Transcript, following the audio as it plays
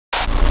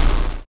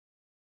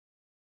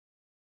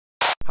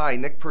Hi,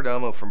 Nick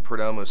Perdomo from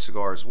Perdomo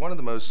Cigars. One of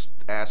the most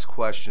asked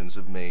questions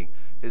of me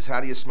is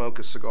how do you smoke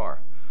a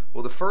cigar?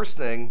 Well, the first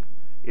thing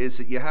is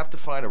that you have to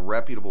find a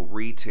reputable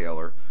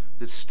retailer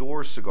that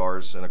stores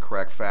cigars in a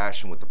correct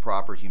fashion with the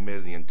proper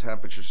humidity and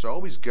temperature. So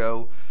always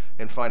go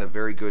and find a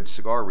very good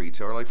cigar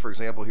retailer. Like for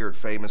example here at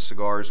Famous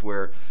Cigars,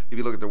 where if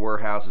you look at their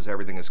warehouses,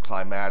 everything is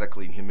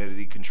climatically and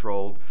humidity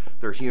controlled.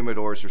 Their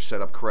humidors are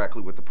set up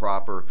correctly with the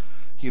proper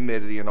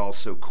humidity and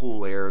also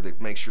cool air that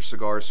makes your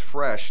cigars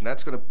fresh, and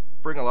that's going to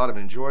bring a lot of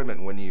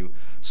enjoyment when you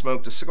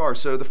smoke the cigar.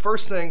 So the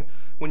first thing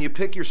when you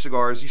pick your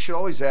cigars, you should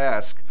always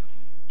ask,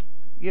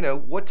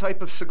 what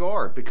type of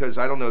cigar? Because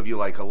I don't know if you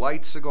like a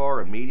light cigar,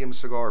 a medium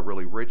cigar, a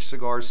really rich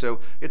cigar. So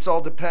it's all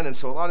dependent.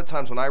 So a lot of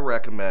times when I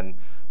recommend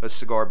a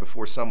cigar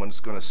before someone's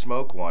going to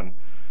smoke one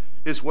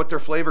is what their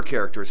flavor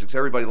characteristics.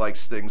 Everybody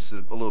likes things a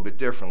little bit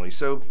differently.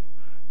 So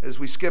as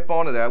we skip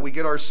on to that, we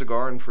get our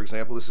cigar, and for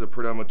example, this is a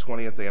Perdomo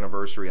 20th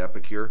anniversary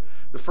Epicure.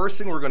 The first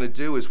thing we're going to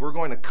do is we're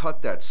going to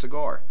cut that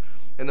cigar.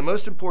 And the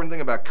most important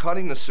thing about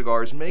cutting the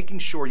cigar is making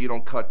sure you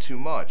don't cut too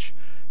much.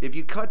 If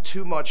you cut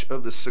too much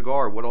of the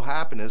cigar, what will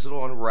happen is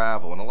it'll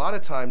unravel. And a lot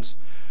of times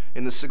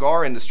in the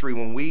cigar industry,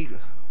 when we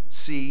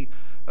see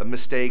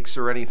mistakes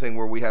or anything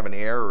where we have an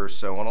error or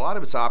so on, a lot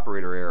of it's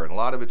operator error, and a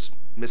lot of it's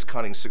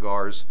miscutting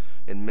cigars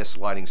and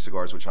mislighting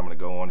cigars, which I'm going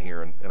to go on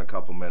here in a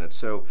couple minutes.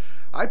 So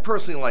I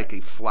personally like a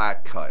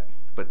flat cut,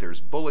 but there's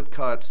bullet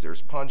cuts,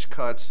 there's punch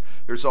cuts,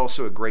 there's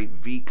also a great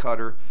V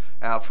cutter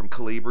out from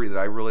Calibri that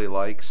I really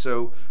like.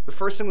 So the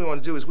first thing we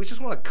want to do is we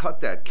just want to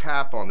cut that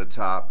cap on the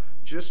top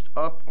just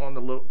up on the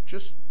little,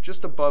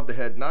 just above the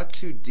head, not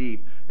too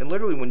deep. And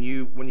literally when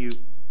you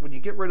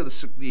get rid of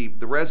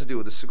the residue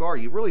of the cigar,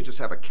 you really just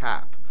have a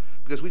cap,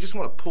 because we just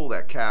want to pull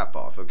that cap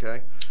off,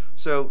 okay?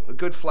 So a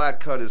good flat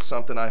cut is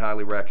something I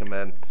highly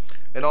recommend.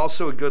 And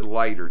also a good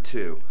lighter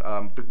too.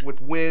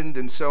 With wind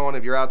and so on,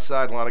 if you're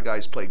outside, a lot of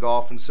guys play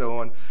golf and so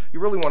on, you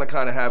really want to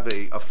kind of have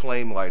a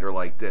flame lighter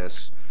like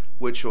this,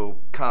 which will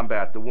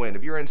combat the wind.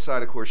 If you're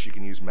inside, of course, you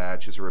can use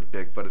matches or a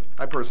Bic, but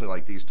I personally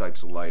like these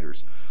types of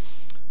lighters.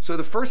 So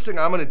the first thing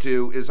I'm going to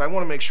do is I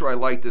want to make sure I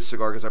light this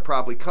cigar, because I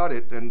probably cut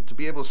it, and to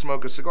be able to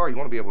smoke a cigar, you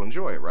want to be able to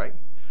enjoy it, right?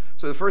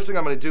 So the first thing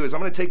I'm going to do is I'm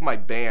going to take my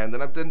band,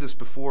 and I've done this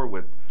before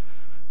with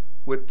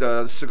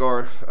the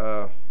Cigar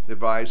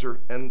Advisor,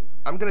 and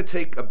I'm going to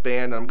take a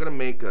band and I'm going to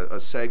make a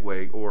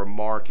segue or a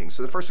marking.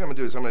 So the first thing I'm going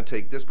to do is I'm going to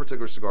take this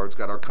particular cigar. It's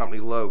got our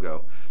company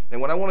logo,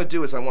 and what I want to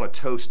do is I want to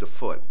toast a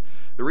foot.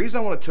 The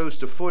reason I want to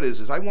toast a foot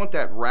is I want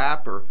that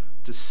wrapper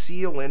to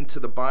seal into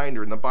the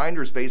binder, and the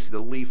binder is basically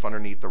the leaf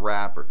underneath the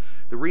wrapper.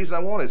 The reason I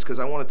want it is because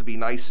I want it to be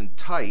nice and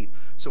tight,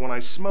 so when I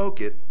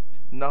smoke it,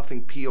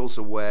 nothing peels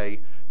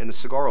away, and the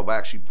cigar will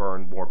actually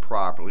burn more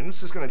properly. And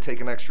this is going to take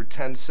an extra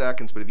 10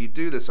 seconds, but if you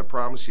do this, I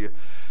promise you,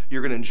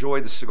 you're going to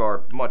enjoy the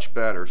cigar much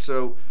better.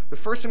 So the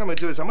first thing I'm going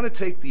to do is I'm going to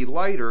take the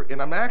lighter,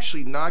 and I'm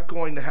actually not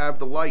going to have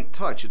the light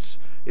touch.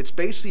 It's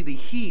basically the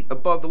heat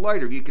above the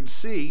lighter. If you can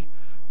see,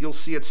 you'll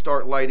see it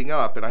start lighting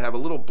up, and I have a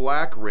little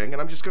black ring,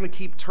 and I'm just going to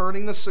keep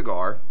turning the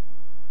cigar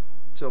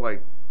till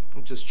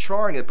I'm just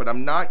charring it, but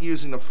I'm not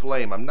using the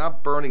flame. I'm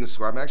not burning the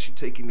cigar. I'm actually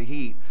taking the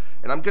heat,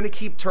 and I'm going to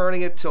keep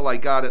turning it till I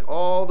got it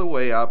all the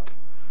way up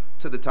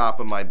to the top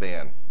of my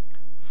band.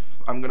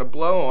 I'm going to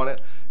blow on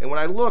it, and when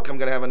I look, I'm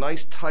going to have a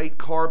nice tight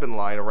carbon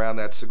line around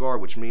that cigar,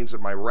 which means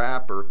that my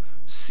wrapper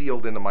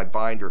sealed into my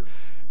binder.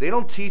 They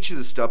don't teach you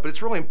this stuff, but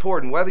it's really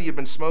important. Whether you've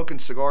been smoking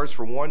cigars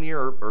for 1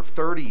 year or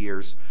 30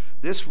 years,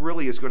 this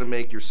really is going to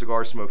make your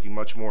cigar smoking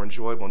much more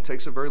enjoyable, and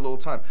takes a very little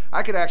time.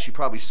 I could actually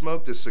probably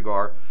smoke this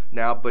cigar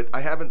now, but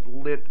I haven't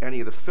lit any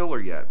of the filler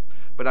yet.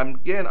 But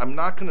I'm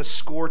not going to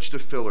scorch the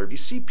filler. If you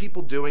see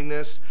people doing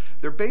this,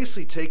 they're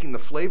basically taking the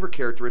flavor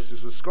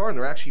characteristics of the cigar and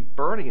they're actually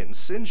burning it and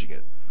singeing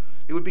it.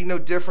 It would be no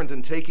different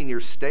than taking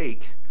your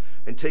steak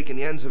and taking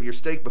the ends of your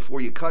steak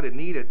before you cut it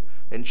and eat it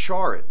and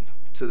char it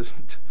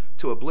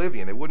to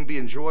oblivion. It wouldn't be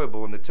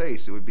enjoyable in the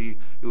taste. It would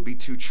be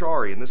too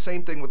charry. And the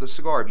same thing with a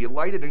cigar. If you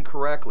light it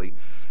incorrectly,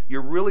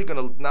 you're really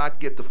going to not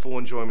get the full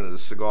enjoyment of the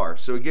cigar.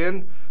 So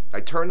again, I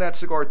turn that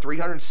cigar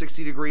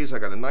 360 degrees. I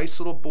got a nice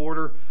little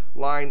border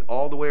line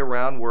all the way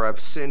around where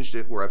I've singed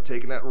it, where I've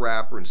taken that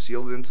wrapper and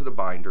sealed it into the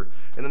binder.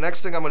 And the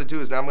next thing I'm going to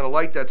do is now I'm going to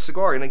light that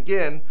cigar. And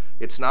again,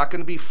 it's not going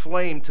to be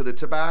flame to the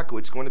tobacco.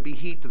 It's going to be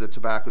heat to the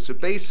tobacco. So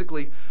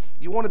basically,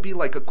 you want to be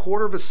like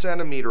 1/4 of a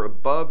centimeter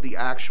above the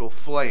actual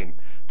flame.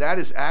 That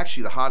is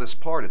actually the hottest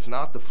part. It's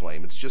not the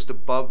flame. It's just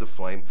above the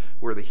flame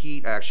where the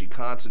heat actually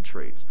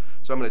concentrates.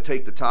 So I'm going to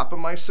take the top of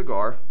my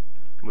cigar,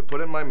 I'm going to put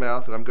it in my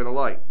mouth, and I'm going to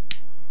light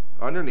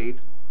underneath.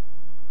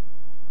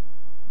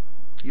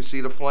 You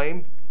see the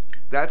flame?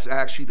 That's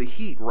actually the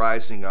heat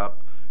rising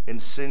up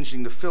and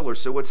singeing the filler.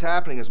 So what's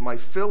happening is my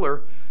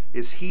filler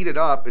is heated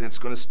up, and it's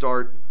going to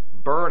start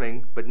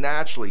burning, but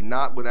naturally,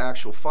 not with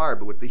actual fire,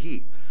 but with the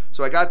heat.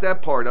 So I got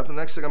that part up. The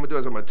next thing I'm going to do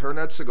is I'm going to turn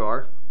that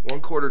cigar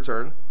 1/4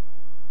 turn.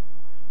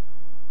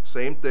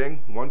 Same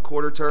thing,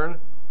 1/4 turn.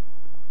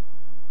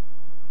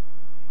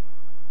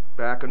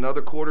 Back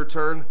another 1/4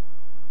 turn.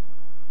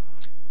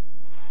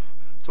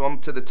 So I'm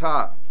to the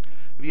top.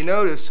 If you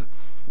notice,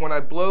 when I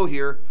blow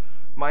here,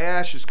 my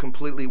ash is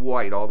completely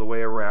white all the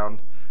way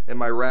around, and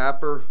my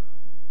wrapper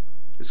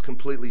is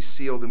completely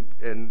sealed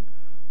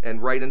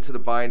and right into the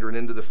binder and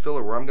into the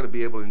filler where I'm going to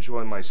be able to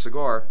enjoy my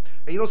cigar.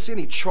 And you don't see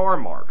any char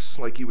marks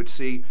like you would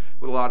see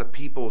with a lot of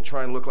people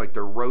trying to look like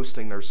they're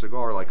roasting their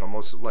cigar, like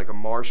almost like a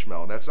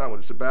marshmallow. That's not what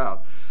it's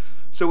about.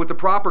 So with the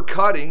proper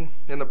cutting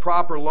and the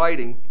proper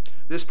lighting,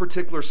 this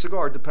particular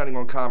cigar, depending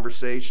on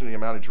conversation, the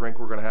amount of drink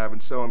we're going to have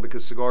and so on,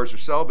 because cigars are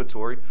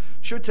celebratory,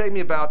 should take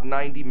me about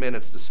 90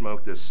 minutes to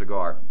smoke this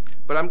cigar.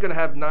 But I'm going to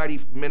have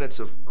 90 minutes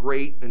of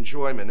great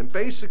enjoyment. And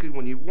basically,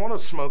 when you want to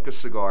smoke a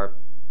cigar,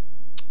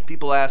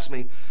 people ask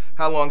me,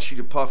 how long should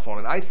you puff on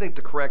it? I think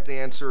the correct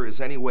answer is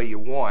any way you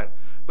want.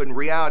 But in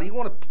reality, you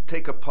want to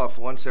take a puff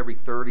once every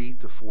 30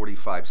 to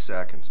 45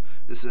 seconds.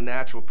 This is a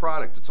natural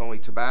product. It's only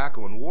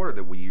tobacco and water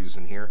that we use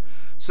in here.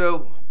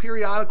 So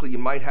periodically, you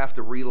might have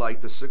to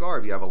relight the cigar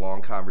if you have a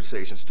long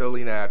conversation. It's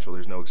totally natural.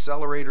 There's no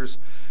accelerators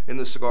in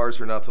the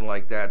cigars or nothing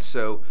like that.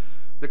 So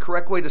the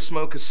correct way to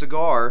smoke a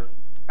cigar,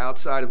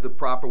 outside of the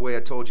proper way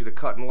I told you to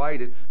cut and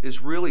light it,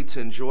 is really to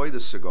enjoy the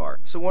cigar.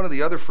 So one of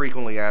the other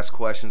frequently asked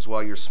questions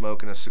while you're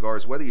smoking a cigar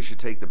is whether you should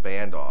take the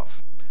band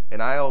off.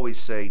 And I always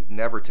say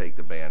never take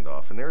the band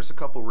off. And there's a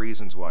couple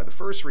reasons why. The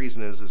first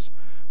reason is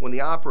when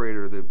the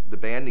operator, the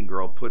banding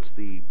girl, puts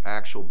the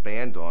actual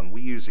band on,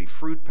 we use a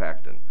fruit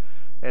pectin.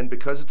 And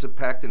because it's a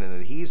pectin and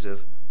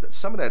adhesive,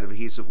 some of that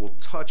adhesive will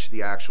touch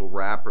the actual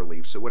wrapper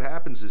leaf. So what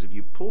happens is if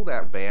you pull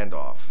that band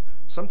off,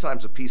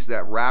 sometimes a piece of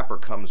that wrapper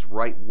comes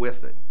right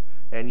with it,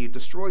 and you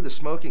destroy the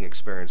smoking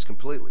experience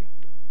completely.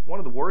 One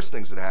of the worst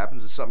things that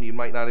happens is something you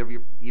might not ever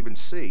even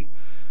see,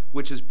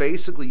 which is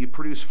basically you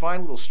produce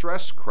fine little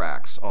stress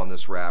cracks on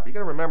this wrapper. You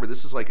gotta remember,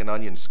 this is like an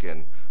onion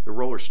skin. The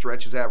roller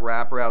stretches that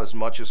wrapper out as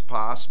much as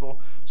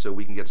possible so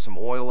we can get some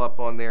oil up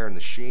on there and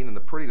the sheen and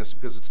the prettiness,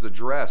 because it's the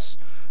dress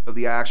of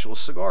the actual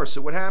cigar.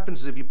 So what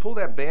happens is if you pull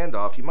that band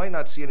off, you might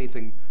not see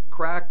anything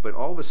crack, but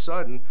all of a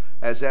sudden,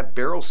 as that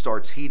barrel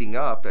starts heating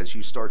up, as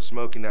you start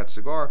smoking that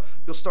cigar,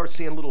 you'll start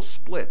seeing little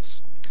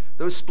splits.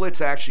 Those splits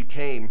actually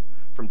came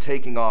from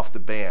taking off the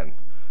band.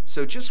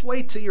 So just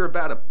wait till you're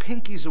about a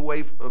pinky's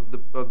away of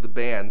the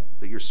band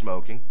that you're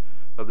smoking,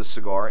 of the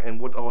cigar, and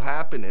what will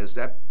happen is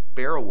that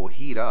barrel will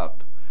heat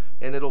up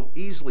and it'll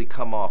easily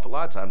come off. A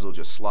lot of times it'll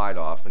just slide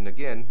off, and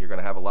again, you're going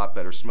to have a lot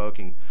better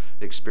smoking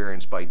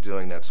experience by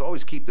doing that. So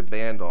always keep the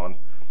band on.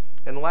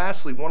 And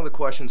lastly, one of the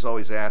questions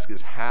always asked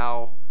is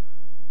how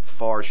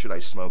far should I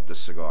smoke the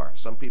cigar?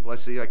 Some people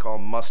I call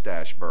them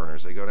mustache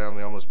burners. They go down and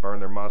they almost burn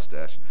their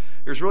mustache.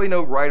 There's really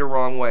no right or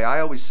wrong way. I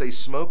always say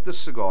smoke the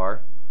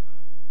cigar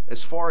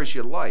as far as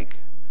you like.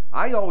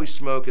 I always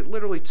smoke it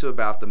literally to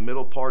about the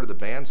middle part of the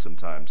band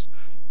sometimes,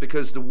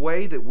 because the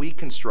way that we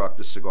construct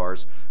the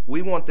cigars,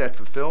 we want that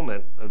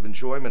fulfillment of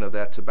enjoyment of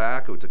that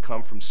tobacco to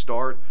come from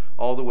start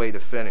all the way to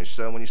finish.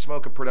 So when you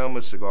smoke a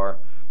Perdomo cigar,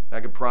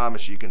 I can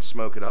promise you can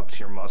smoke it up to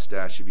your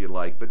mustache if you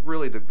like, but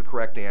really the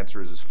correct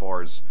answer is as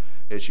far as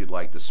you'd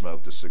like to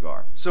smoke the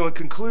cigar. So in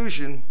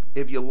conclusion,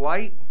 if you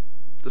light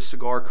the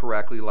cigar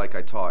correctly like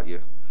I taught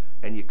you,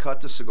 and you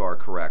cut the cigar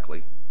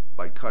correctly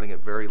by cutting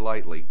it very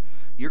lightly,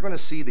 you're going to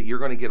see that you're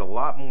going to get a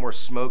lot more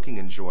smoking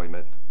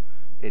enjoyment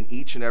in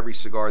each and every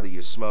cigar that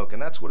you smoke, and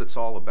that's what it's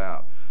all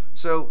about.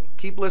 So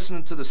keep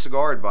listening to the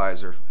Cigar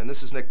Advisor, and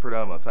this is Nick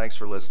Perdomo. Thanks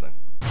for listening.